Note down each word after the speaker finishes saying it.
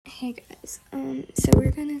Hey guys, so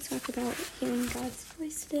we're gonna talk about hearing God's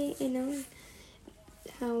voice today and knowing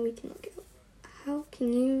how we can look at how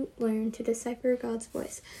can you learn to decipher God's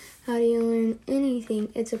voice? How do you learn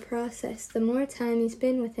anything? It's a process. The more time you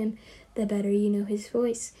spend with Him, the better you know His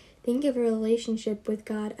voice. Think of a relationship with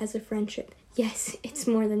God as a friendship. Yes, it's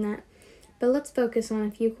more than that. But let's focus on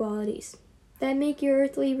a few qualities that make your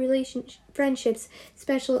earthly friendships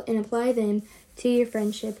special and apply them to your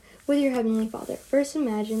friendship with your Heavenly Father. First,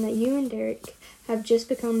 imagine that you and Derek have just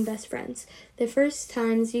become best friends. The first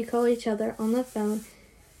times you call each other on the phone,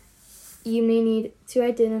 you may need to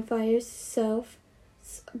identify yourself,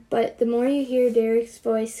 but the more you hear Derek's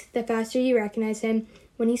voice, the faster you recognize him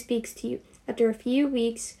when he speaks to you. After a few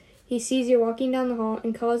weeks, he sees you walking down the hall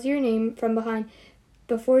and calls your name from behind.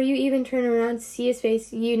 Before you even turn around to see his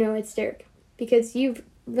face, you know it's Derek, because you've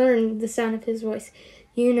learned the sound of his voice.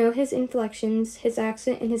 You know his inflections, his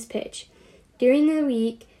accent, and his pitch. During the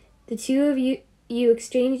week, the two of you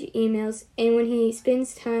exchange emails, and when he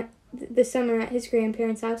spends the summer at his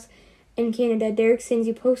grandparents' house in Canada, Derek sends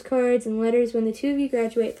you postcards and letters. When the two of you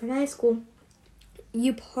graduate from high school,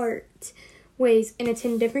 you part ways and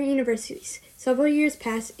attend different universities. Several years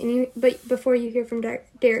pass, but before you hear from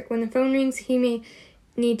Derek, when the phone rings, he may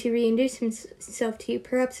need to reintroduce himself to you.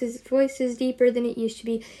 Perhaps his voice is deeper than it used to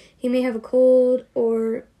be. He may have a cold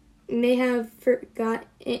or may have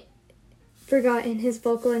forgotten his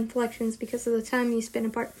vocal inflections because of the time you spent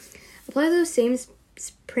apart. Apply those same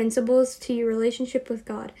principles to your relationship with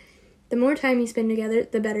God. The more time you spend together,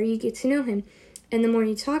 the better you get to know Him. And the more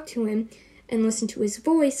you talk to Him and listen to His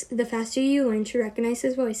voice, the faster you learn to recognize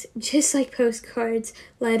His voice. Just like postcards,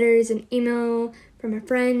 letters, and email from a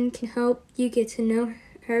friend can help you get to know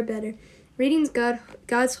her better. Reading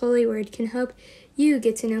God's holy word can help you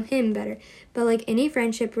get to know Him better. But like any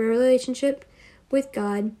friendship or relationship with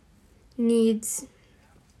God needs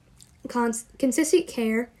consistent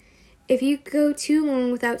care. If you go too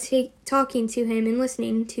long without talking to Him and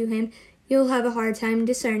listening to Him, you'll have a hard time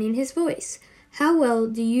discerning His voice. How well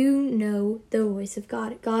do you know the voice of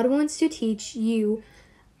God? God wants to teach you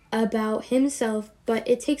about Himself, but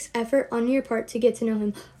it takes effort on your part to get to know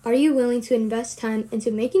Him. Are you willing to invest time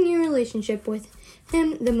into making your relationship with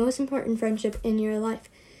Him the most important friendship in your life?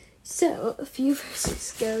 So, a few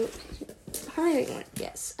verses go. Hi,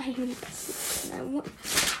 yes, I invested. I want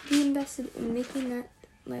to be invested in making that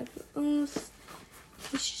my most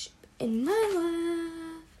relationship in my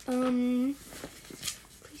life.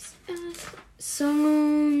 Please ask.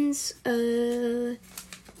 Psalms, there's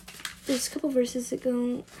a couple verses that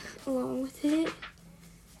go along with it.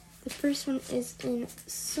 The first one is in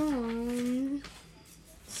Psalms,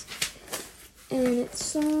 and it's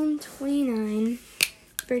Psalm 29,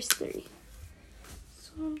 verse 3.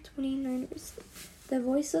 Psalm 29, verse 3. The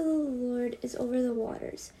voice of the Lord is over the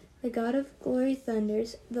waters. The God of glory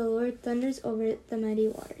thunders. The Lord thunders over the mighty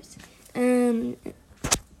waters. And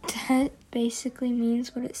that basically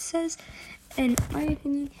means what it says, in my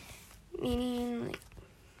opinion, meaning like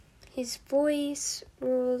His voice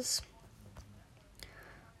rules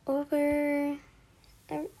over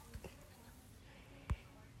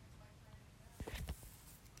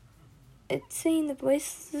it's saying the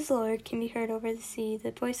voice of the Lord can be heard over the sea.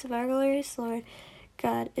 The voice of our glorious Lord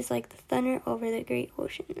God is like the thunder over the great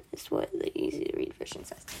ocean. Is what the easy to read version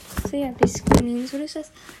says. So yeah, basically means what it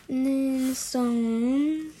says. And then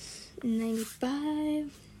Psalms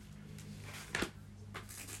 95,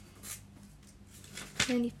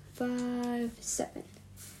 7.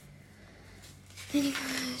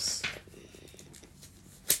 95,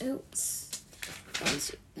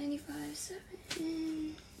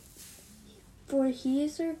 7. For He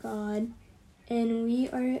is our God, and we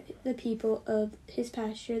are the people of His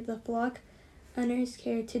pasture, the flock under His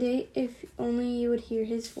care. Today, if only you would hear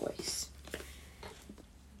His voice.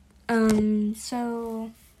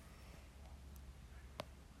 So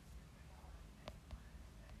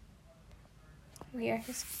we are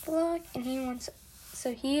His flock, and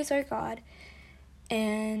He is our God,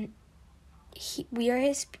 and we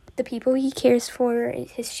are the people He cares for,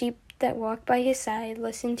 His sheep that walk by His side.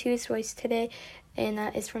 Listen to His voice today, and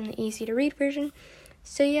that is from the easy to read version.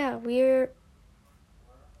 So yeah,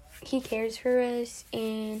 He cares for us,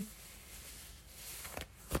 and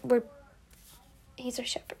He's our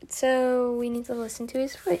shepherd, so we need to listen to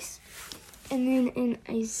His voice. And then in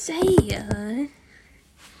Isaiah,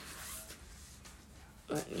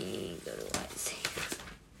 let me go to Isaiah.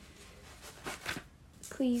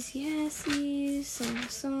 Ecclesiastes, Song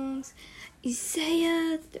of Songs,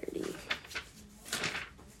 Isaiah 30.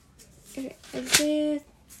 Okay, Isaiah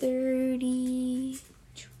 30,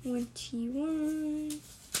 21.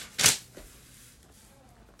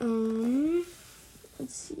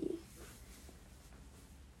 Let's see.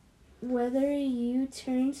 Whether you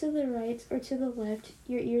turn to the right or to the left,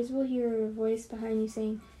 your ears will hear a voice behind you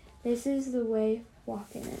saying, "This is the way,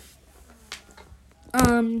 walk in it."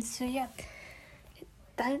 So yeah,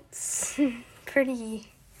 that's pretty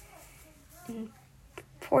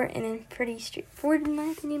important and pretty straightforward in my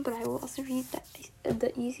opinion, but I will also read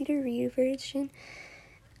the easy to read version,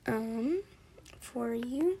 for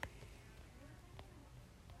you.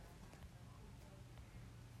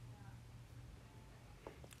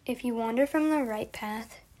 If you wander from the right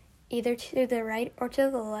path, either to the right or to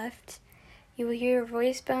the left, you will hear a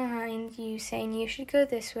voice behind you saying, "You should go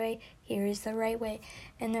this way. Here is the right way."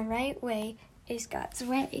 And the right way is God's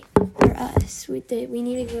way for us. We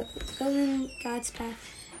need to go in God's path,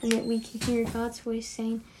 and that we can hear God's voice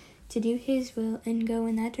saying to do His will and go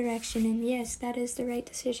in that direction. And yes, that is the right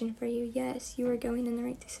decision for you. Yes, you are going in the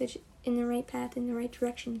right decision, in the right path, in the right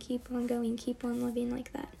direction. Keep on going. Keep on living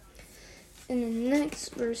like that. And the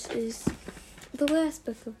next verse is the last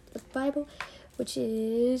book of the Bible, which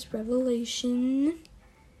is Revelation.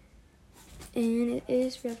 And it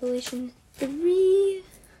is Revelation 3:20.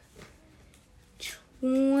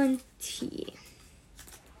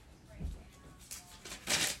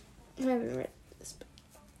 I haven't read this book.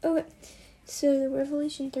 Okay, so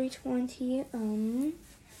Revelation 3:20,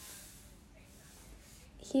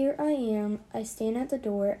 "Here I am, I stand at the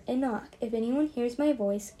door and knock. If anyone hears my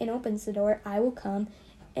voice and opens the door, I will come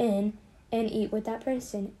in and eat with that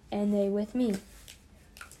person, and they with me."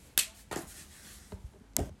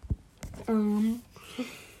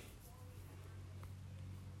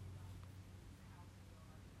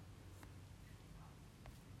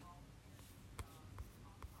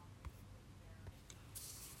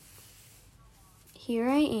 "Here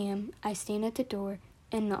I am, I stand at the door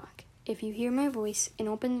and knock. If you hear my voice and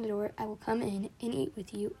open the door, I will come in and eat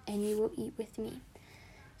with you, and you will eat with me."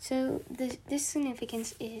 So this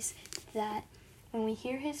significance is that when we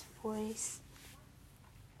hear His voice,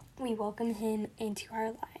 we welcome Him into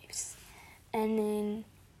our lives. And then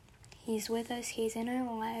He's with us, He's in our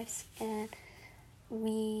lives, and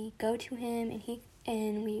we go to Him,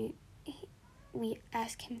 and we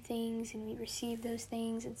ask Him things, and we receive those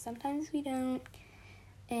things, and sometimes we don't,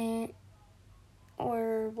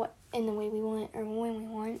 or what in the way we want or when we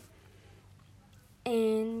want.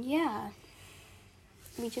 And yeah,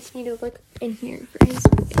 we just need to look and hear for His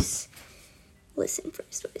voice, listen for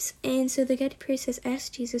His voice. And so the guided prayer says,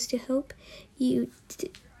 ask Jesus to help you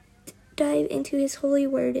dive into His holy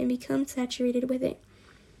word and become saturated with it.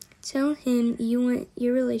 Tell Him you want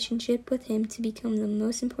your relationship with Him to become the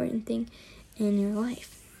most important thing in your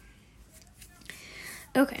life.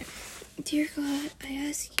 Okay. Dear God, I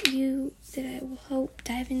ask you that I will help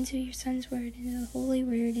dive into your Son's word, into the holy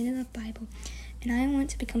word, into the Bible. And I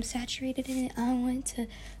want to become saturated in it. I want to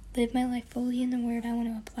live my life fully in the word. I want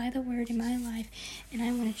to apply the word in my life. And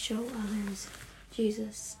I want to show others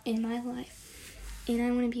Jesus in my life. And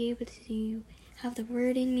I want to be able to have the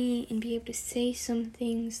word in me and be able to say some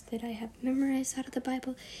things that I have memorized out of the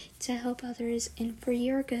Bible to help others and for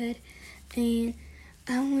your good. And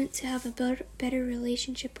I want to have a better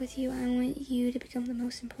relationship with you. I want you to become the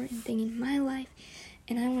most important thing in my life.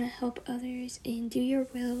 And I want to help others and do your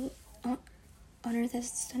will on earth as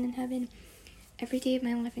it's done in heaven every day of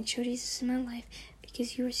my life, and show Jesus in my life,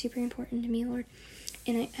 because you are super important to me, Lord.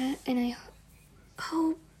 And I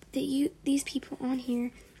hope that these people on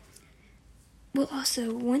here will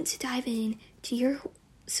also want to dive in to your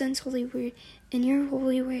Son's holy word and your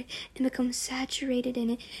holy word and become saturated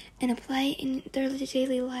in it and apply it in their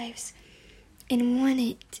daily lives, and want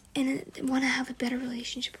it, and want to have a better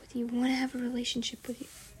relationship with you, want to have a relationship with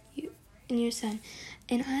you and your Son.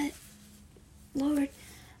 And Lord,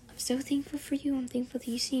 I'm so thankful for you. I'm thankful that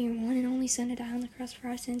you sent your one and only Son to die on the cross for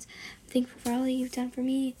our sins. I'm thankful for all that you've done for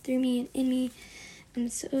me, through me, and in me. I'm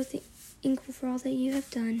so thankful for all that you have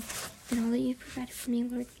done and all that you've provided for me,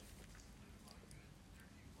 Lord.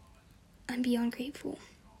 I'm beyond grateful.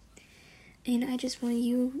 And I just want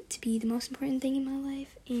you to be the most important thing in my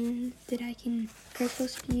life, and that I can grow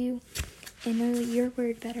closer to you and know your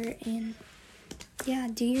word better, and yeah,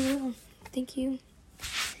 do your will. Thank you.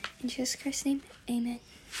 In Jesus Christ's name, amen.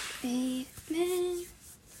 Amen.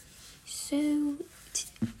 So,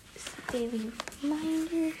 daily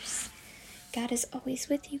reminders. God is always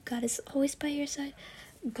with you. God is always by your side.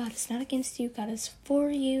 God is not against you. God is for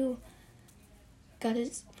you. God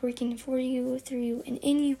is working for you, through you, and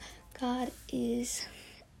in you. God is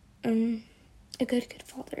a good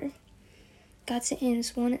Father. God sent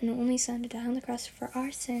His one and only Son to die on the cross for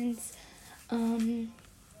our sins.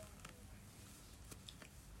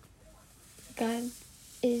 God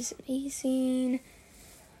is amazing.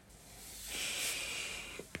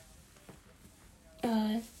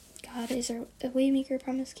 God is a way maker,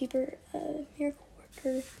 promise keeper, miracle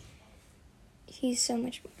worker. He's so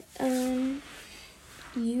much more.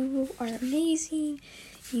 You are amazing.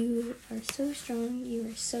 You are so strong. You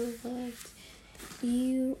are so loved.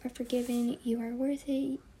 You are forgiven. You are worth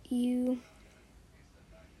it. You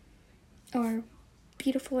are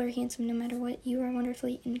beautiful or handsome no matter what. You are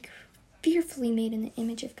wonderfully and fearfully made in the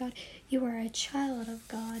image of God. You are a child of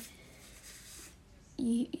God.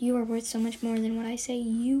 You are worth so much more than what I say.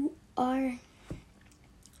 You are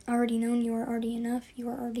already known. You are already enough. You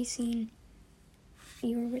are already seen.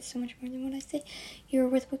 You are worth so much more than what I say. You are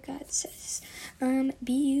worth what God says.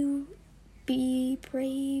 Be you. Be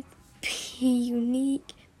brave. Be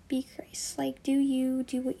unique. Be Christ-like. Do you.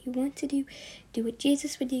 Do what you want to do. Do what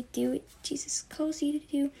Jesus would do. Do what Jesus calls you to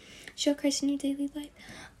do. Show Christ in your daily life.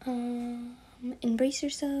 Embrace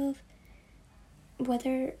yourself.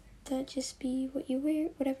 Whether that just be what you wear,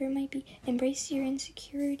 whatever it might be. Embrace your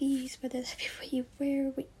insecurities, whether that be what you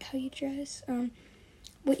wear, how you dress,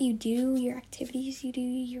 what you do, your activities you do,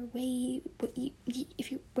 your way,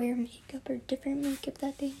 if you wear makeup or different makeup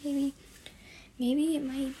that day, maybe it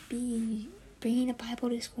might be bringing a Bible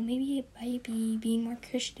to school, maybe it might be being more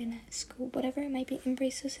Christian at school, whatever it might be.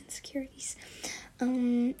 Embrace those insecurities.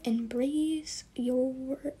 Embrace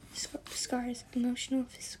your scars, emotional,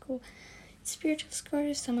 physical, spiritual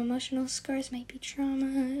scars. Some emotional scars might be trauma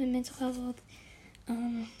and mental health,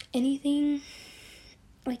 anything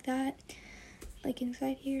like that, like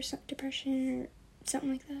anxiety or depression or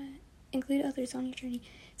something like that. Include others on your journey.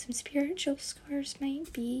 Some spiritual scars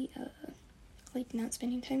might be like not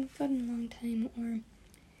spending time with God in a long time, or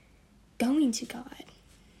going to God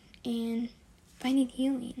and finding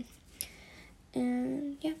healing,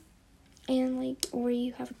 and like where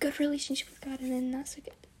you have a good relationship with God and then not so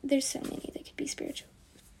good. There's so many that could be spiritual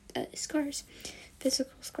scars.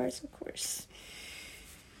 Physical scars, of course.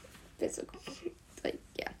 Physical, like,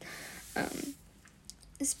 yeah.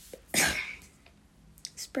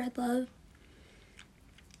 Spread love.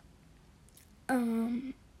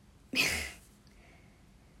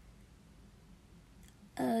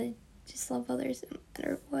 Just love others no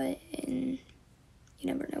matter what, and you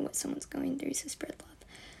never know what someone's going through, so spread love.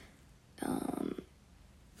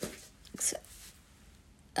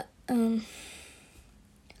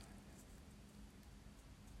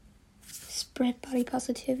 Spread body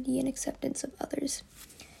positivity and acceptance of others.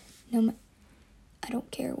 I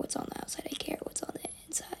don't care what's on the outside, I care what's on the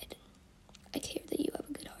inside. I care that you have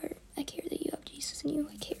a good heart. I care that you have Jesus in you.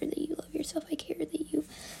 I care that you love yourself. I care that you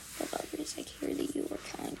love others. I care that you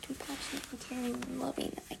are kind, compassionate, and caring and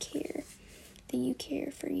loving. I care that you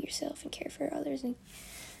care for yourself and care for others and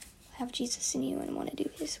have Jesus in you and want to do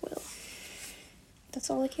His will. That's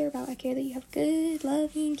all I care about. I care that you have good,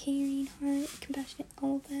 loving, caring heart, compassionate,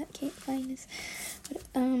 all of that, kindness.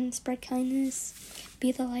 Spread kindness.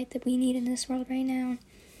 Be the light that we need in this world right now.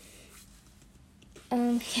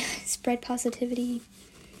 Spread positivity.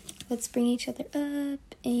 Let's bring each other up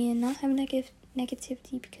and not have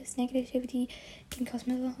negativity, because negativity can cause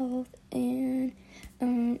mental health and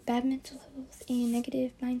bad mental health and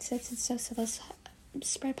negative mindsets and stuff. So let's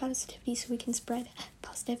spread positivity so we can spread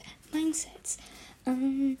positive mindsets.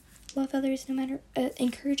 Love others no matter,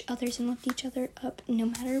 encourage others and lift each other up no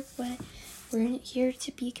matter what. We're in it here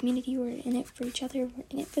to be a community. We're in it for each other. We're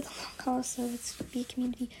in it for the long haul, so let's be a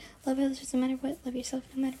community. Love others no matter what. Love yourself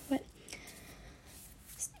no matter what.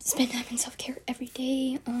 Spend time in self-care every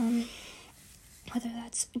day, whether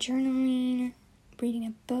that's journaling, reading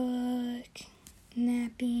a book,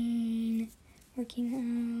 napping, working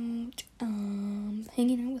out,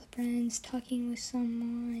 hanging out with friends, talking with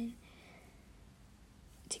someone,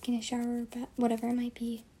 taking a shower, whatever it might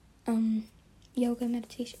be, yoga,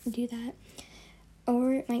 meditation, do that.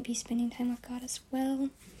 Or it might be spending time with God as well.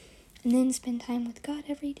 And then spend time with God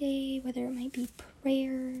every day, whether it might be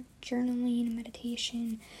prayer, journaling,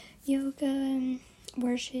 meditation, yoga,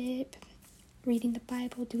 worship, reading the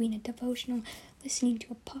Bible, doing a devotional, listening to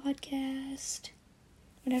a podcast,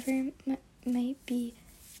 whatever it might be.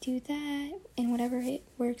 Do that, and whatever it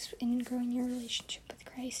works in growing your relationship with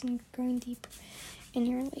Christ and growing deeper in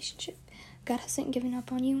your relationship. God hasn't given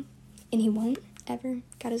up on you, and He won't ever.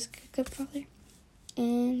 God is a good Father,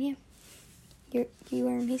 and you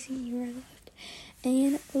are amazing. You are loved,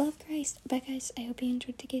 and love Christ. Bye, guys. I hope you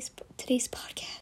enjoyed today's podcast.